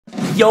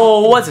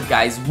Yo, what's up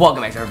guys?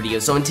 Welcome back to our video.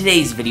 So in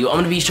today's video, I'm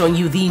going to be showing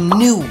you the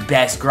new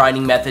best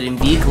grinding method in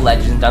Vehicle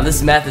Legends. Now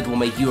this method will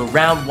make you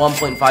around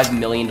 $1.5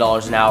 million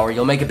an hour.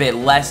 You'll make a bit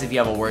less if you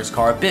have a worse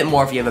car, a bit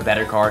more if you have a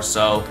better car,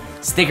 so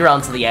stick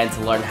around to the end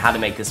to learn how to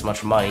make this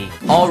much money.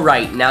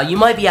 Alright, now you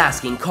might be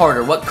asking,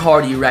 Carter, what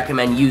car do you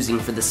recommend using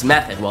for this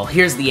method? Well,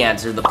 here's the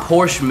answer, the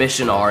Porsche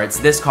Mission R. It's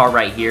this car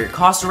right here. It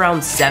costs around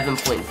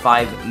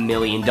 $7.5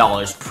 million.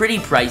 Pretty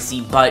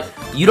pricey, but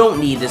you don't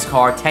need this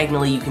car.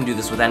 Technically, you can do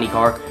this with any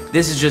car.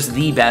 This is just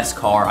the best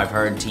car I've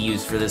heard to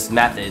use for this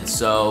method,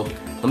 so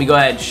let me go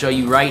ahead and show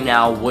you right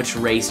now which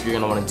race you're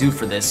going to want to do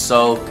for this.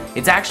 So,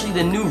 it's actually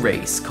the new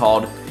race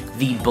called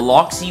the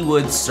Biloxi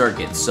Woods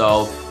Circuit,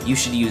 so you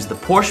should use the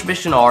Porsche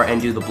Mission R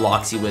and do the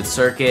Biloxi Woods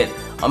Circuit.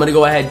 I'm going to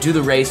go ahead and do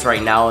the race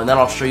right now, and then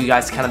I'll show you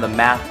guys kind of the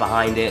math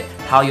behind it,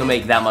 how you'll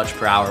make that much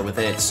per hour with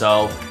it.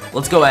 So,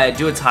 let's go ahead,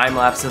 do a time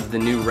lapse of the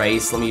new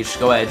race. Let me just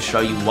go ahead and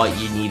show you what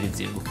you need to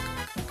do.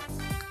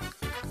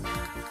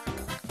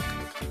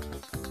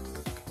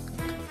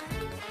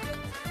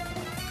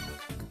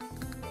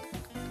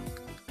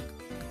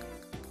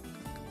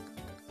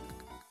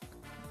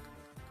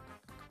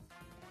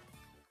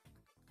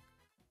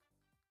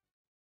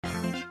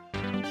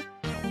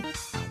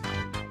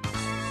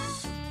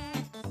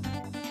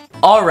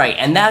 Alright,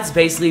 and that's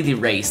basically the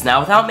race. Now,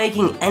 without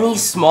making any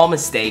small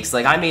mistakes,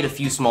 like I made a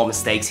few small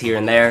mistakes here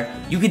and there,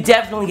 you could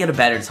definitely get a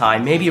better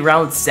time, maybe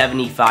around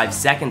 75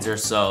 seconds or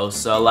so.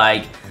 So,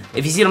 like,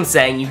 if you see what I'm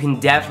saying, you can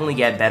definitely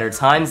get better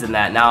times than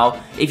that.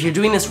 Now, if you're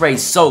doing this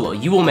race solo,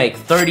 you will make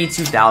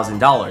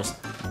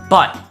 $32,000.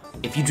 But,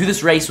 if you do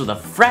this race with a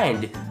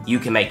friend, you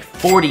can make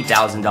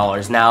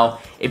 $40,000. Now,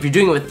 if you're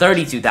doing it with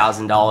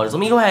 $32,000, let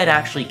me go ahead and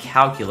actually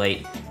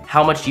calculate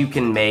how much you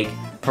can make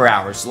per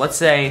hour. So, let's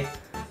say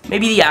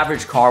maybe the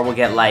average car will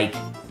get like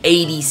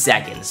 80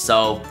 seconds.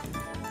 So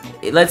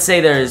let's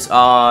say there's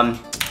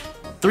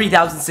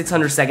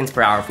 3,600 seconds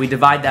per hour. If we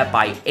divide that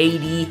by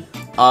 80,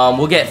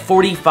 we'll get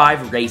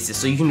 45 races.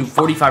 So you can do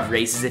 45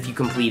 races if you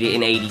complete it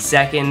in 80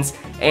 seconds.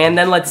 And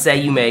then let's say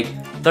you make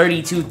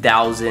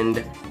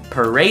 32,000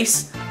 per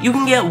race. You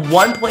can get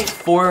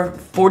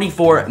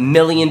 $1.44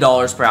 million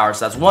per hour.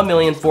 So that's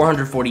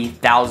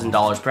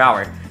 $1,440,000 per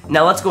hour.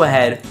 Now let's go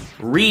ahead,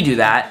 redo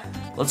that.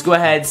 Let's go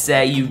ahead and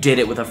say you did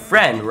it with a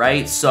friend,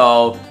 right?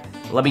 So,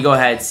 let me go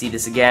ahead and see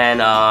this again.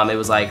 It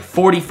was like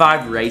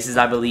 45 races,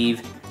 I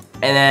believe.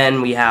 And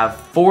then we have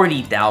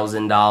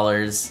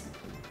 $40,000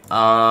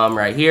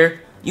 right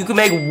here. You can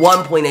make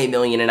 $1.8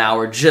 million an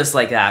hour just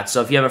like that. So,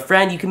 if you have a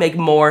friend, you can make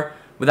more.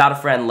 Without a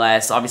friend,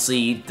 less.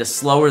 Obviously, the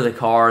slower the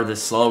car, the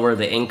slower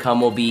the income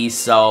will be.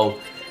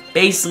 So,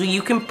 basically,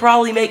 you can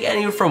probably make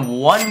anywhere from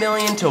 $1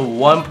 million to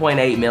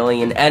 $1.8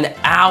 million an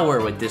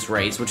hour with this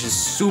race, which is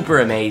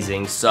super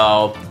amazing.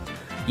 So,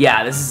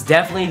 yeah, this is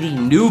definitely the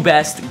new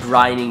best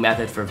grinding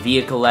method for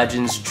Vehicle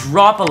Legends.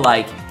 Drop a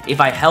like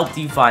if I helped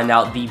you find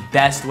out the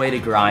best way to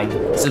grind.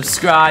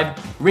 Subscribe,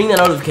 ring the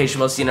notification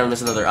bell so you never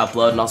miss another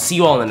upload, and I'll see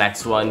you all in the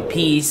next one.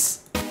 Peace.